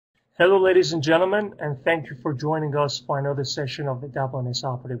Hello, ladies and gentlemen, and thank you for joining us for another session of the WNS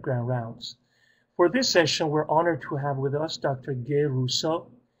Operative Grand Rounds. For this session, we're honored to have with us Dr. Gail Rosseau,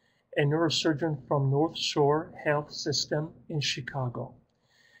 a neurosurgeon from North Shore Health System in Chicago.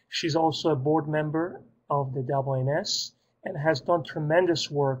 She's also a board member of the WNS and has done tremendous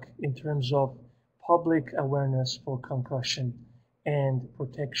work in terms of public awareness for concussion and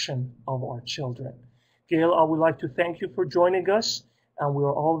protection of our children. Gail, I would like to thank you for joining us, and we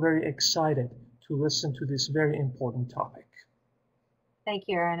are all very excited to listen to this very important topic. Thank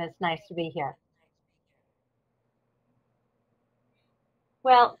you, Aaron. It's nice to be here.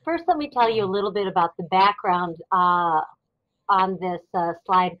 Well, first let me tell you a little bit about the background on this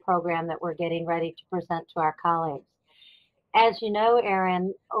slide program that we're getting ready to present to our colleagues. As you know,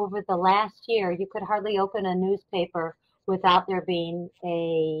 Aaron, over the last year, you could hardly open a newspaper without there being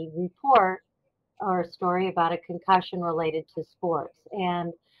a report or a story about a concussion related to sports.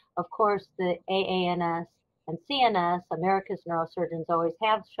 And of course, the AANS and CNS, America's Neurosurgeons, always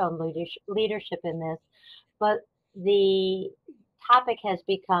have shown leadership in this, but the topic has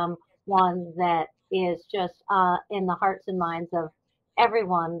become one that is just in the hearts and minds of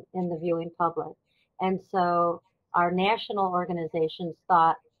everyone in the viewing public. And so our national organizations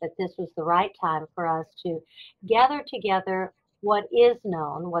thought that this was the right time for us to gather together what is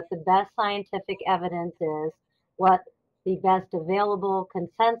known, what the best scientific evidence is, what the best available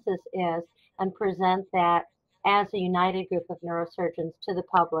consensus is, and present that as a united group of neurosurgeons to the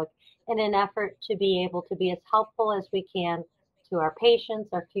public in an effort to be able to be as helpful as we can to our patients,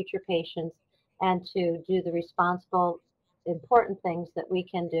 our future patients, and to do the responsible, important things that we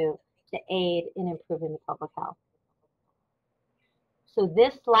can do to aid in improving the public health. So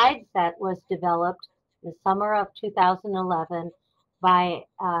this slide set was developed the summer of 2011 by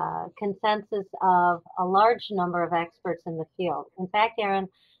consensus of a large number of experts in the field. In fact, Aaron,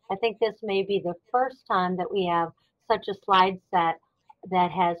 I think this may be the first time that we have such a slide set that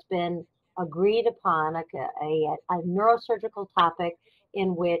has been agreed upon, a neurosurgical topic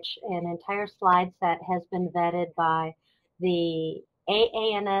in which an entire slide set has been vetted by the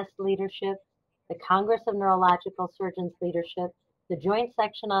AANS leadership, the Congress of Neurological Surgeons leadership, the Joint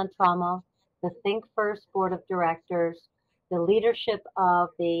Section on Trauma, the Think First Board of Directors, the leadership of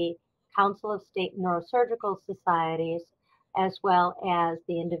the Council of State Neurosurgical Societies, as well as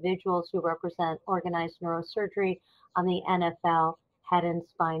the individuals who represent organized neurosurgery on the NFL Head and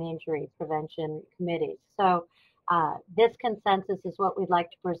Spine Injury Prevention Committees. So this consensus is what we'd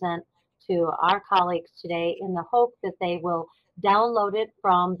like to present to our colleagues today in the hope that they will download it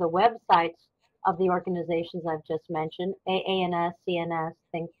from the websites of the organizations I've just mentioned, AANS, CNS,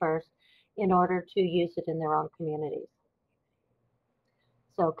 Think First, in order to use it in their own communities.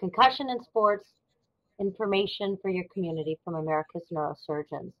 So concussion in sports, information for your community from America's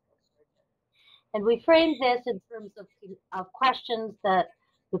Neurosurgeons. And we framed this in terms of questions that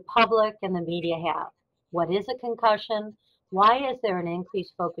the public and the media have. What is a concussion? Why is there an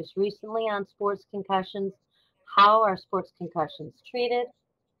increased focus recently on sports concussions? How are sports concussions treated?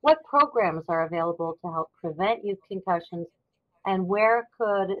 What programs are available to help prevent youth concussions? And where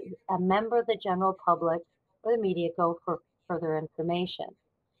could a member of the general public or the media go for further information?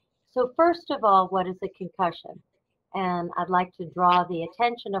 So first of all, what is a concussion? And I'd like to draw the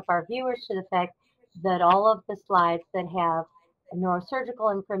attention of our viewers to the fact that all of the slides that have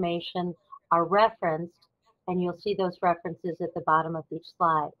neurosurgical information are referenced, and you'll see those references at the bottom of each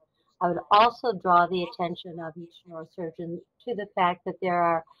slide. I would also draw the attention of each neurosurgeon to the fact that there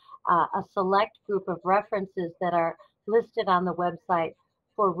are a select group of references that are listed on the website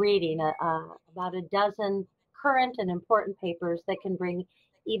for reading, about a dozen current and important papers that can bring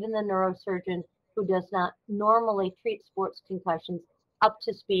even the neurosurgeon who does not normally treat sports concussions up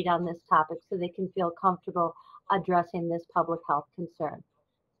to speed on this topic so they can feel comfortable addressing this public health concern.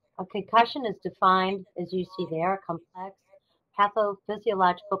 A concussion is defined, as you see there, a complex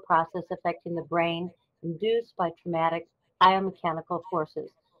pathophysiological process affecting the brain induced by traumatic biomechanical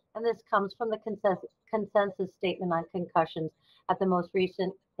forces. And this comes from the consensus statement on concussions at the most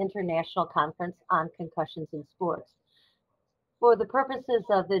recent International Conference on Concussions in Sports. For the purposes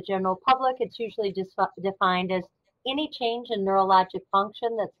of the general public, it's usually defined as any change in neurologic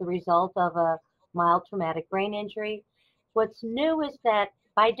function that's the result of a mild traumatic brain injury. What's new is that,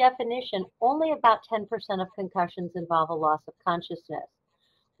 by definition, only about 10% of concussions involve a loss of consciousness.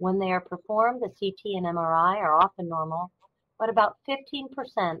 When they are performed, the CT and MRI are often normal, but about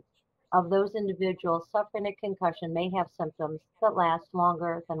 15% of those individuals suffering a concussion may have symptoms that last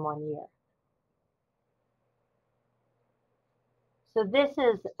longer than 1 year. So this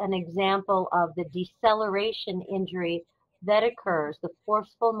is an example of the deceleration injury that occurs, the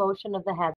forceful motion of the head